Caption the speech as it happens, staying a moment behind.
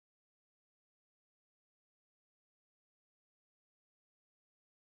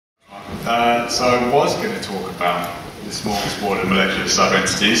So I was going to talk about the smorgasbord of molecular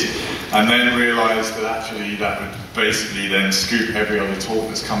subentities, and then realised that actually that would basically then scoop every other talk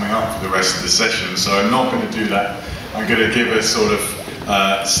that's coming up for the rest of the session. So I'm not going to do that. I'm going to give a sort of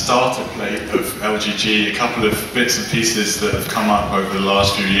starter plate of LGG, a couple of bits and pieces that have come up over the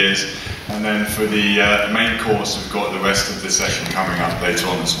last few years, and then for the main course we've got the rest of the session coming up later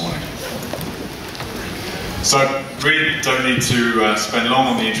on this morning. So I really don't need to spend long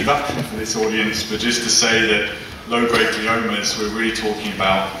on the introduction for this audience, but just to say that low-grade gliomas, we're really talking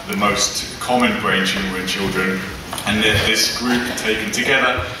about the most common brain tumour in children, and this group taken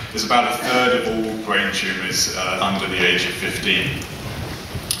together is about a third of all brain tumours under the age of 15.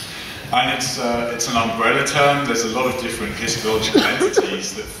 And it's an umbrella term. There's a lot of different histological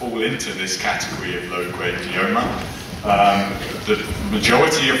entities that fall into this category of low-grade glioma. The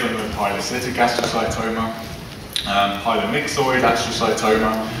majority of them are pilocytic astrocytoma, pilomyxoid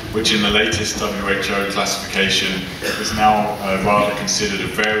astrocytoma, which in the latest WHO classification is now rather considered a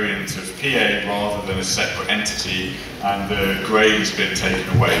variant of PA rather than a separate entity, and the grade has been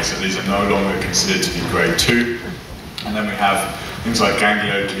taken away, so these are no longer considered to be grade 2. And then we have things like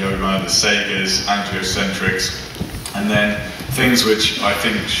ganglioglioma, the Sagas, angiocentrics, and then things which I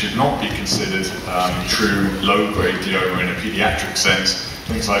think should not be considered true low-grade glioma in a pediatric sense,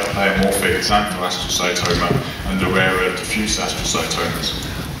 things like pleomorphic xanthoastrocytoma and the rarer diffuse astrocytomas.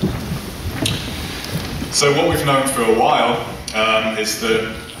 So what we've known for a while is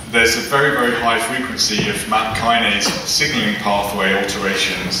that there's a very, very high frequency of MAP kinase signaling pathway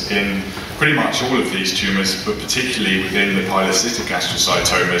alterations in pretty much all of these tumours, but particularly within the pilocytic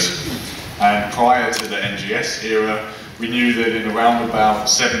astrocytomas. And prior to the NGS era, we knew that in around about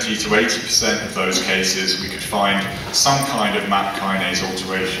 70 to 80% of those cases we could find some kind of MAP kinase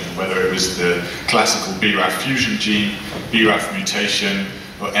alteration, whether it was the classical BRAF fusion gene, BRAF mutation,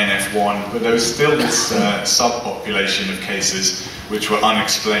 or NF1, but there was still this subpopulation of cases which were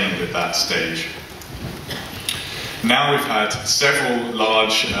unexplained at that stage. Now we've had several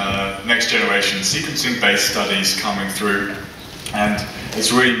large next-generation sequencing-based studies coming through, and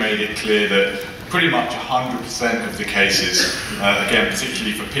it's really made it clear that pretty much 100% of the cases, again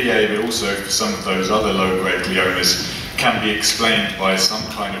particularly for PA but also for some of those other low-grade gliomas, can be explained by some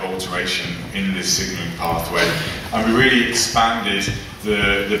kind of alteration in this signaling pathway. And we really expanded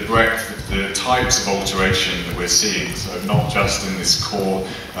the breadth of the types of alteration that we're seeing, so not just in this core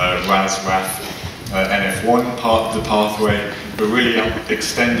RAS-RAF NF1 part of the pathway, but really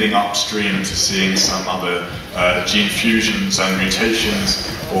extending upstream to seeing some other gene fusions and mutations,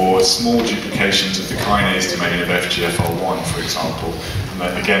 or small duplications of the kinase domain of FGFR1, for example. And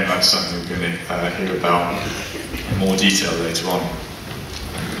that, again, that's something we're going to hear about in more detail later on.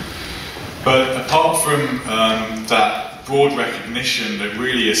 But apart from that broad recognition that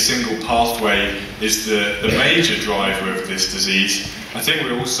really a single pathway is the major driver of this disease, I think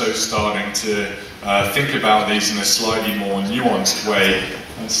we're also starting to think about these in a slightly more nuanced way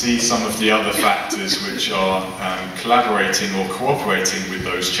and see some of the other factors which are collaborating or cooperating with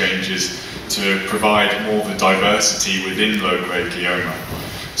those changes to provide more of a diversity within low-grade glioma.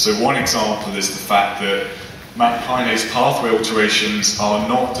 So one example is the fact that MAP kinase pathway alterations are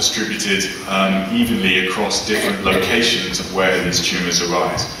not distributed evenly across different locations of where these tumours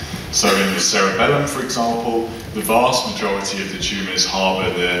arise. So in the cerebellum, for example, the vast majority of the tumours harbour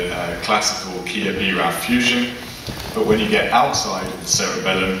the classical KIA-BRAF fusion, but when you get outside of the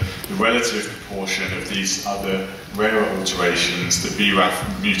cerebellum, the relative proportion of these other rarer alterations, the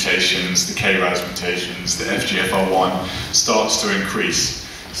BRAF mutations, the KRAS mutations, the FGFR1, starts to increase.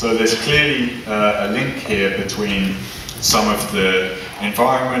 So there's clearly a link here between some of the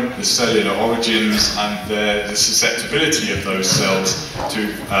environment, the cellular origins, and the susceptibility of those cells to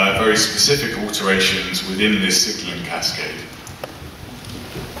very specific alterations within this signaling cascade.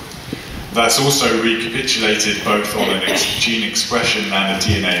 That's also recapitulated both on a gene expression and a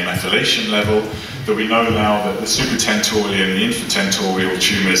DNA methylation level, that we know now that the supratentorial and the infratentorial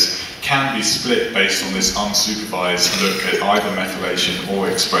tumours can be split based on this unsupervised look at either methylation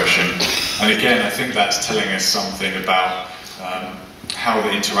or expression. And again, I think that's telling us something about how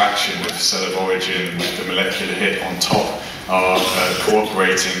the interaction of cell of origin with the molecular hit on top are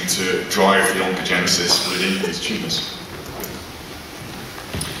cooperating to drive the oncogenesis within these tumours.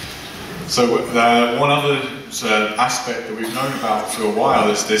 So one other aspect that we've known about for a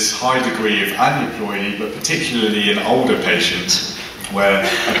while is this high degree of aneuploidy, but particularly in older patients, where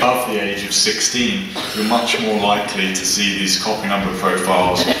above the age of 16, you're much more likely to see these copy number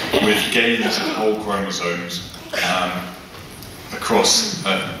profiles with gains of whole chromosomes across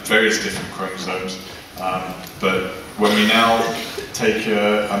various different chromosomes. But when we now take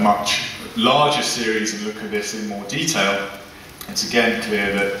a much larger series and look at this in more detail, it's again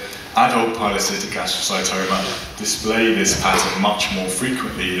clear that adult pilocytic astrocytoma display this pattern much more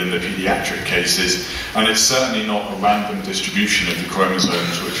frequently than the pediatric cases, and it's certainly not a random distribution of the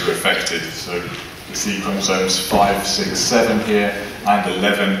chromosomes which are affected. So you see chromosomes 5, 6, 7 here, and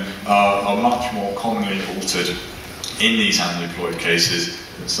 11 are much more commonly altered in these aneuploid cases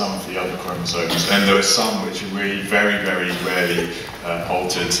than some of the other chromosomes. And there are some which are really very, very rarely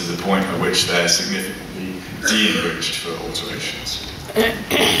altered to the point at which they're significantly de-enriched for alterations.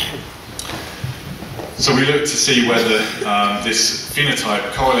 So we look to see whether this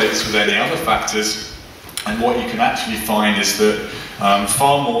phenotype correlates with any other factors, and what you can actually find is that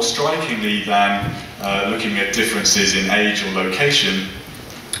far more strikingly than looking at differences in age or location,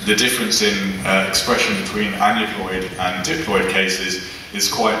 the difference in expression between aneuploid and diploid cases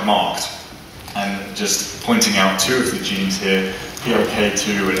is quite marked. And just pointing out two of the genes here,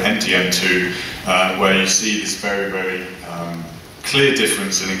 PLK2 and NDM2, where you see this very, very clear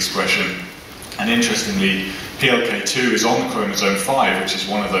difference in expression. And interestingly, PLK2 is on chromosome 5, which is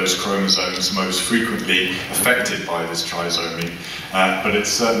one of those chromosomes most frequently affected by this trisomy. But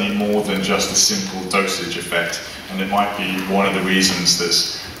it's certainly more than just a simple dosage effect, and it might be one of the reasons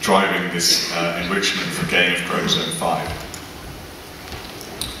that's driving this enrichment for gain of chromosome 5.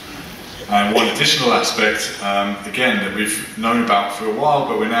 And one additional aspect, again, that we've known about for a while,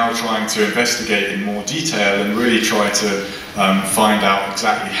 but we're now trying to investigate in more detail and really try to find out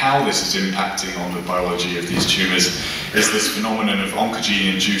exactly how this is impacting on the biology of these tumours, is this phenomenon of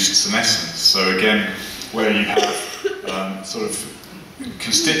oncogene-induced senescence. So again, where you have sort of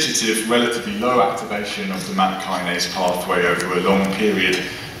constitutive, relatively low activation of the MAP kinase pathway over a long period,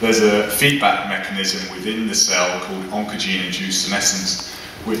 there's a feedback mechanism within the cell called oncogene-induced senescence,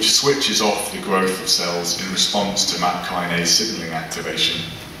 which switches off the growth of cells in response to MAP kinase signaling activation.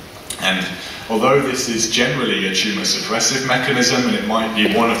 And although this is generally a tumor suppressive mechanism, and it might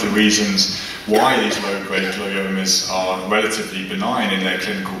be one of the reasons why these low-grade gliomas are relatively benign in their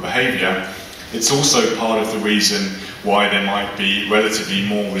clinical behavior, it's also part of the reason why they might be relatively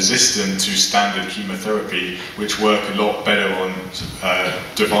more resistant to standard chemotherapy, which work a lot better on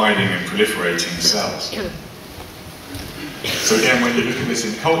dividing and proliferating cells. So again, when you look at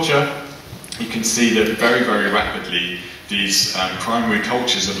this in culture, you can see that very, very rapidly these primary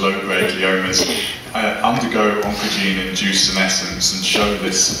cultures of low-grade gliomas undergo oncogene-induced senescence and show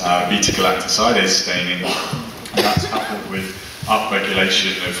this beta-galactosidase staining, and that's coupled with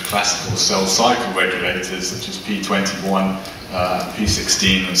upregulation of classical cell cycle regulators such as P21,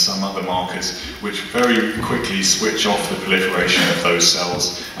 P16 and some other markers, which very quickly switch off the proliferation of those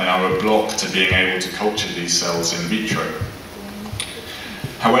cells and are a block to being able to culture these cells in vitro.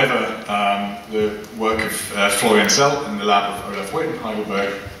 However, the work of Florian Zelt in the lab of Olaf Witt in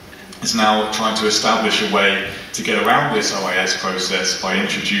Heidelberg is now trying to establish a way to get around this OIS process by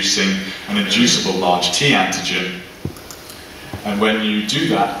introducing an inducible large T antigen. And when you do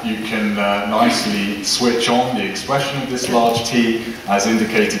that, you can nicely switch on the expression of this large T, as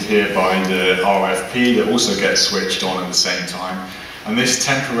indicated here by the RFP that also gets switched on at the same time. And this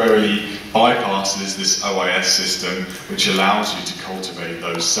temporarily bypasses this OIS system, which allows you to cultivate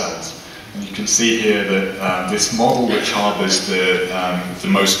those cells. And you can see here that this model, which harbors the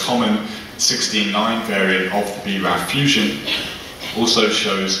most common 16:9 variant of the BRAF fusion, also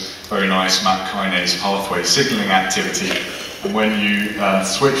shows very nice MAP kinase pathway signaling activity. And when you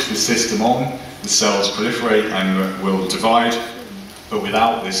switch the system on, the cells proliferate and will divide, but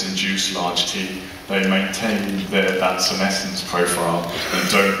without this induced large T, they maintain that senescence profile and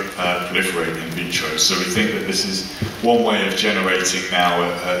don't proliferate in vitro. So we think that this is one way of generating now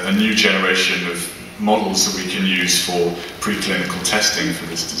a new generation of models that we can use for preclinical testing for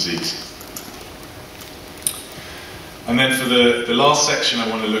this disease. And then for the last section, I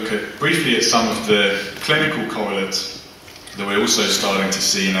want to look at briefly at some of the clinical correlates that we're also starting to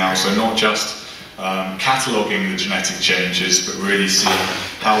see now. So not just cataloguing the genetic changes, but really seeing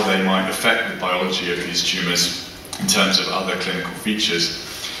how they might affect the biology of these tumours in terms of other clinical features.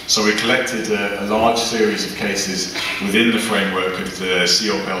 So we collected a large series of cases within the framework of the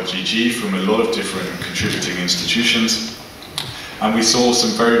COP-LGG from a lot of different contributing institutions, and we saw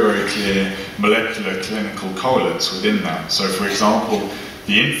some very, very clear molecular clinical correlates within that. So for example,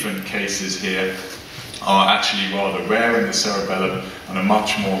 the infant cases here are actually rather rare in the cerebellum and are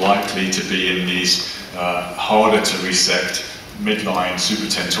much more likely to be in these harder to resect midline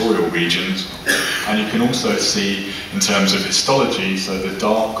supratentorial regions. And you can also see in terms of histology, so the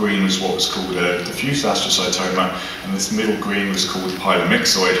dark green was what was called a diffuse astrocytoma, and this middle green was called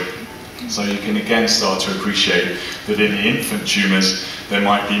pylomyxoid. So you can again start to appreciate that in the infant tumours there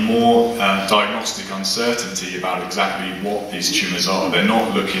might be more diagnostic uncertainty about exactly what these tumours are. They're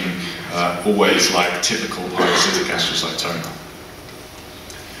not looking always like typical parasitic astrocytoma.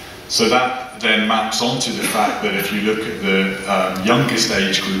 So that then maps onto the fact that if you look at the youngest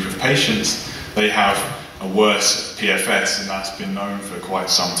age group of patients, they have a worse PFS, and that's been known for quite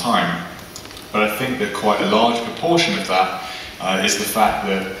some time. But I think that quite a large proportion of that is the fact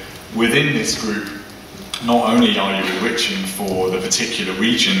that within this group, not only are you enriching for the particular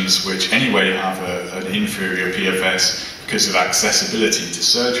regions which anyway have an inferior PFS because of accessibility to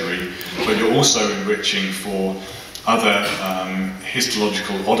surgery, but you're also enriching for other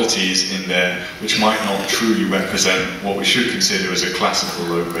histological oddities in there which might not truly represent what we should consider as a classical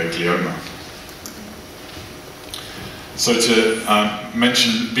low-grade glioma. So to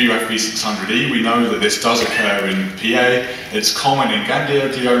mention BRAF V600E, we know that this does occur in PA, it's common in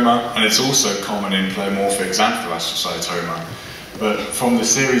ganglioglioma, and it's also common in pleomorphic xanthosarcoma. But from the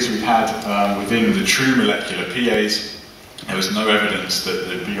series we had within the true molecular PAs, there was no evidence that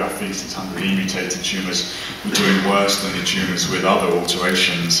the BRAF V600E mutated tumours were doing worse than the tumours with other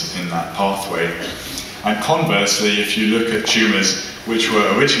alterations in that pathway. And conversely, if you look at tumours which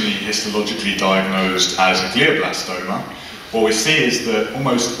were originally histologically diagnosed as a glioblastoma, what we see is that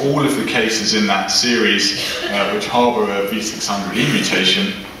almost all of the cases in that series which harbour a V600E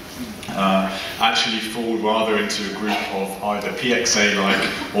mutation actually fall rather into a group of either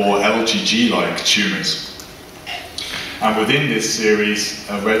PXA-like or LGG-like tumours. And within this series,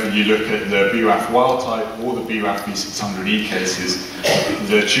 whether you look at the BRAF wild type or the BRAF V600E cases,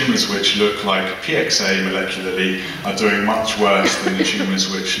 the tumours which look like PXA molecularly are doing much worse than the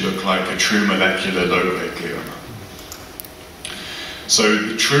tumours which look like a true molecular low-grade glioma. So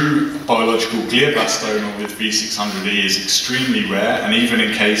the true biological glioblastoma with V600E is extremely rare, and even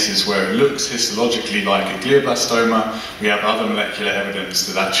in cases where it looks histologically like a glioblastoma, we have other molecular evidence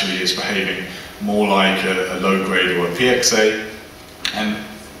that actually is behaving more like a low-grade or a PXA. And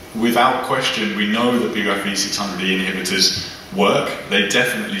without question, we know that BRAF V600E inhibitors work. They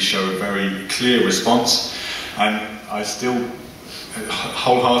definitely show a very clear response, and I still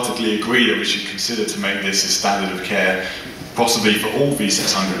wholeheartedly agree that we should consider to make this a standard of care, possibly for all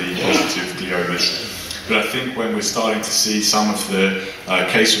V600E positive gliomas. But I think when we're starting to see some of the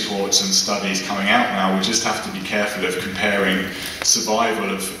case reports and studies coming out now, we just have to be careful of comparing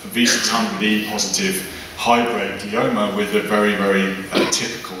survival of V600E positive high-grade glioma with a very, very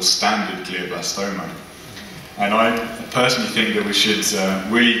typical standard glioblastoma. And I personally think that we should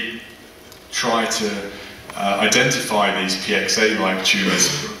really try to identify these PXA-like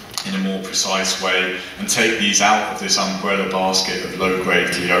tumours in a more precise way and take these out of this umbrella basket of low-grade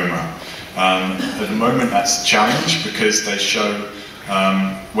glioma. At the moment that's a challenge because they show,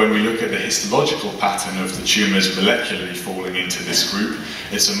 when we look at the histological pattern of the tumours molecularly falling into this group,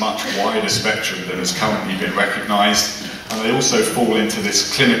 it's a much wider spectrum than has currently been recognised. And they also fall into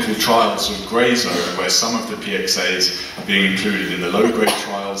this clinical trial sort of grey zone where some of the PXAs are being included in the low-grade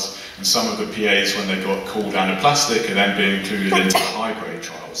trials, and some of the PAs, when they got called anaplastic, are then being included into the high-grade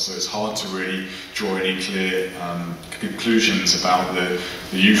trials. So it's hard to really draw any clear conclusions about the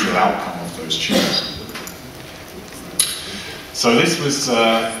usual outcome of those tumours. So this was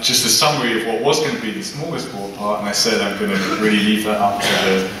just a summary of what was going to be the smorgasbord part, and I said I'm going to really leave that up to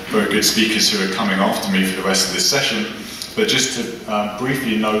the very good speakers who are coming after me for the rest of this session. But just to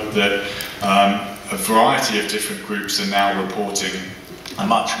briefly note that a variety of different groups are now reporting a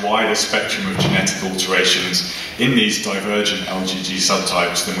much wider spectrum of genetic alterations in these divergent LGG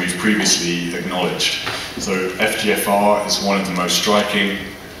subtypes than we've previously acknowledged. So FGFR is one of the most striking,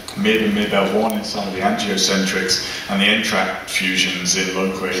 MIB and MIB-L1 in some of the angiocentrics, and the NTRK fusions in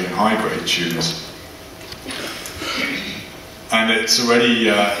low-grade and high-grade tumours. And it's already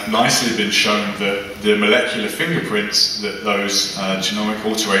nicely been shown that the molecular fingerprints that those genomic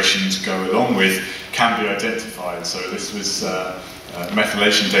alterations go along with can be identified. So this was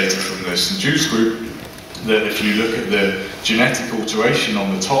methylation data from the St. Jude's group, that if you look at the genetic alteration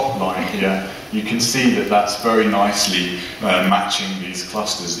on the top line here, you can see that that's very nicely matching these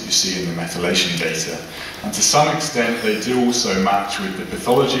clusters that you see in the methylation data. And to some extent they do also match with the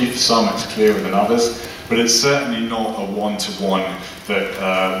pathology. For some it's clearer than others, but it's certainly not a one-to-one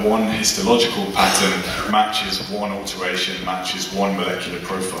that one histological pattern matches one alteration, matches one molecular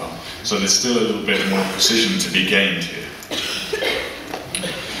profile. So there's still a little bit more precision to be gained here.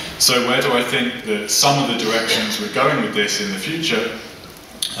 So where do I think that some of the directions we're going with this in the future?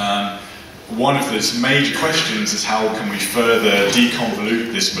 One of the major questions is how can we further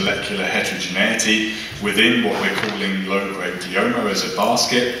deconvolute this molecular heterogeneity within what we're calling low-grade glioma as a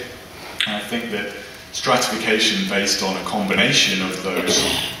basket? And I think that stratification based on a combination of those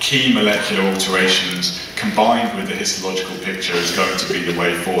key molecular alterations combined with the histological picture is going to be the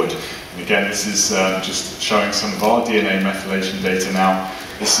way forward. And again, this is just showing some of our DNA methylation data now.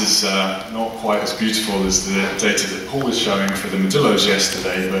 This is not quite as beautiful as the data that Paul was showing for the Medillos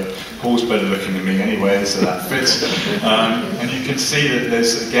yesterday, but Paul's better looking than me anyway, so that fits. And you can see that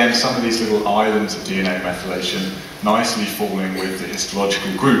there's, again, some of these little islands of DNA methylation nicely falling with the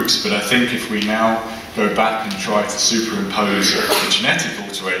histological groups. But I think if we now go back and try to superimpose the genetic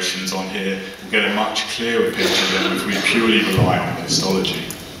alterations on here, we'll get a much clearer picture than if we purely rely on histology.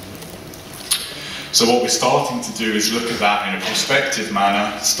 So what we're starting to do is look at that in a prospective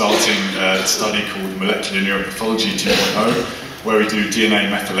manner, starting a study called Molecular Neuropathology 2.0, where we do DNA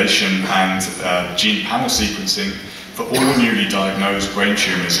methylation and gene panel sequencing for all newly diagnosed brain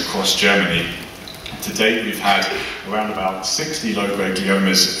tumours across Germany. To date, we've had around about 60 low-grade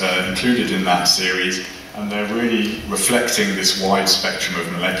gliomas included in that series, and they're really reflecting this wide spectrum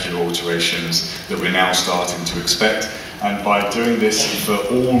of molecular alterations that we're now starting to expect. And by doing this for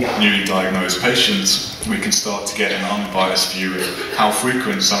all newly diagnosed patients, we can start to get an unbiased view of how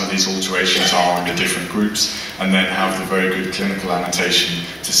frequent some of these alterations are in the different groups, and then have the very good clinical annotation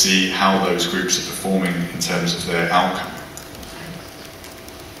to see how those groups are performing in terms of their outcome.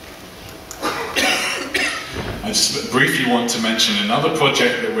 I just briefly want to mention another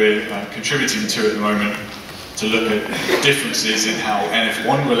project that we're contributing to at the moment to look at differences in how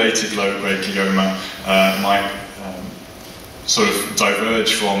NF1-related low-grade glioma might sort of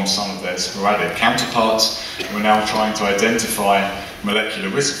diverge from some of their sporadic counterparts. We're now trying to identify molecular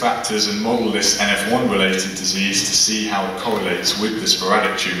risk factors and model this NF1-related disease to see how it correlates with the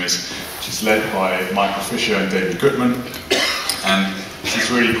sporadic tumours, which is led by Michael Fisher and David Goodman. And this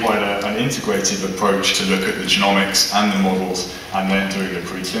is really quite an integrative approach to look at the genomics and the models and then doing the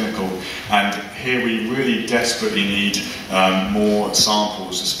preclinical. And here we really desperately need more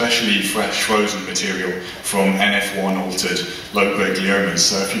samples, especially fresh frozen material from NF1 altered low-grade gliomas.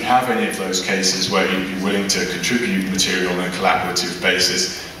 So if you have any of those cases where you'd be willing to contribute material on a collaborative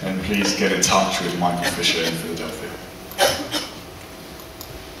basis, then please get in touch with Michael Fisher in Philadelphia.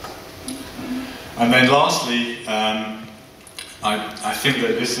 And then lastly, I think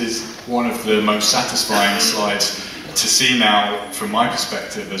that this is one of the most satisfying slides to see now from my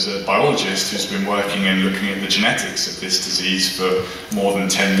perspective as a biologist who's been working and looking at the genetics of this disease for more than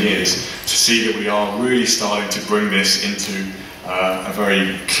 10 years, to see that we are really starting to bring this into a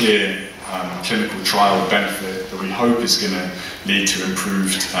very clear clinical trial benefit that we hope is going to lead to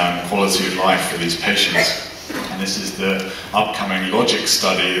improved quality of life for these patients. And this is the upcoming LOGIC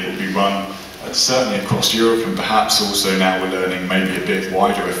study that will be run certainly across Europe, and perhaps also now we're learning maybe a bit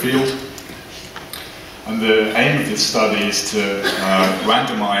wider afield. And the aim of this study is to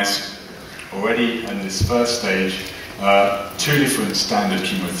randomise already in this first stage 2 different standard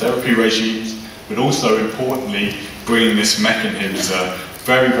chemotherapy regimes, but also importantly bringing this MEK inhibitor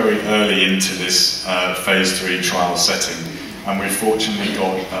very, very early into this phase 3 trial setting. And we've fortunately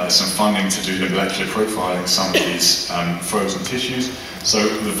got some funding to do the molecular profiling of some of these frozen tissues. So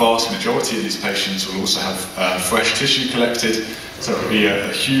the vast majority of these patients will also have fresh tissue collected, so it will be a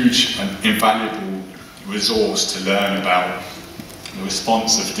huge and invaluable resource to learn about the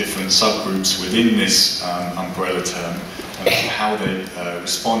response of different subgroups within this umbrella term, and how they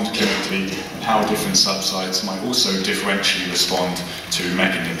respond clinically, and how different subsites might also differentially respond to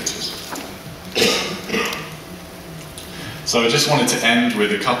MEK inhibitors. So I just wanted to end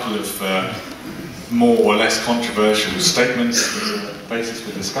with a couple of more or less controversial statements as a basis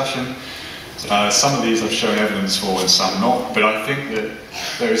for discussion. Some of these I've shown evidence for and some not, but I think that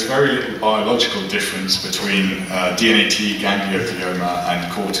there is very little biological difference between DNAT ganglioglioma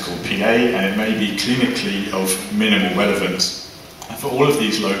and cortical PA, and it may be clinically of minimal relevance. And for all of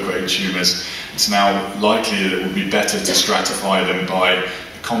these low-grade tumours, it's now likely that it would be better to stratify them by a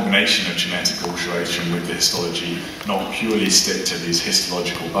combination of genetic alteration with the histology, not purely stick to these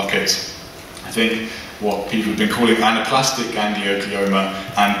histological buckets. I think what people have been calling anaplastic ganglioglioma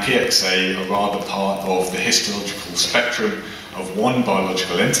and PXA are rather part of the histological spectrum of one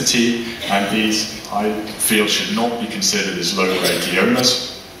biological entity, and these, I feel, should not be considered as low-grade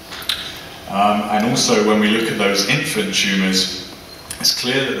gliomas. And also, when we look at those infant tumours, it's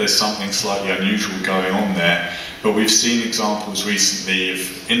clear that there's something slightly unusual going on there, but we've seen examples recently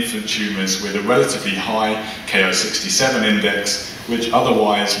of infant tumours with a relatively high Ko67 index, which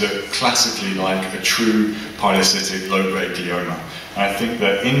otherwise look classically like a true pilocytic low-grade glioma. And I think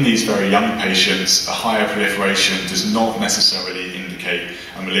that in these very young patients, a higher proliferation does not necessarily indicate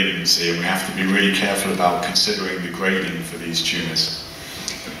a malignancy, and we have to be really careful about considering the grading for these tumours.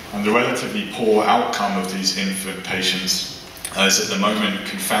 And the relatively poor outcome of these infant patients is at the moment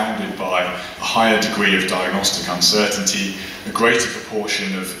confounded by a higher degree of diagnostic uncertainty, a greater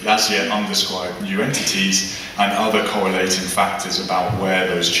proportion of as yet undescribed new entities, and other correlating factors about where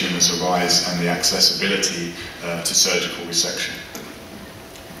those tumours arise and the accessibility to surgical resection.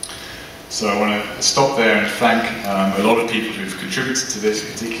 So I want to stop there and thank a lot of people who've contributed to this,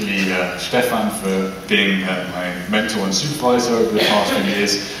 particularly Stefan for being my mentor and supervisor over the past few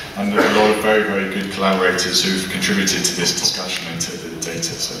years, and a lot of very, very good collaborators who've contributed to this discussion and to the data.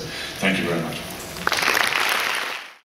 So thank you very much.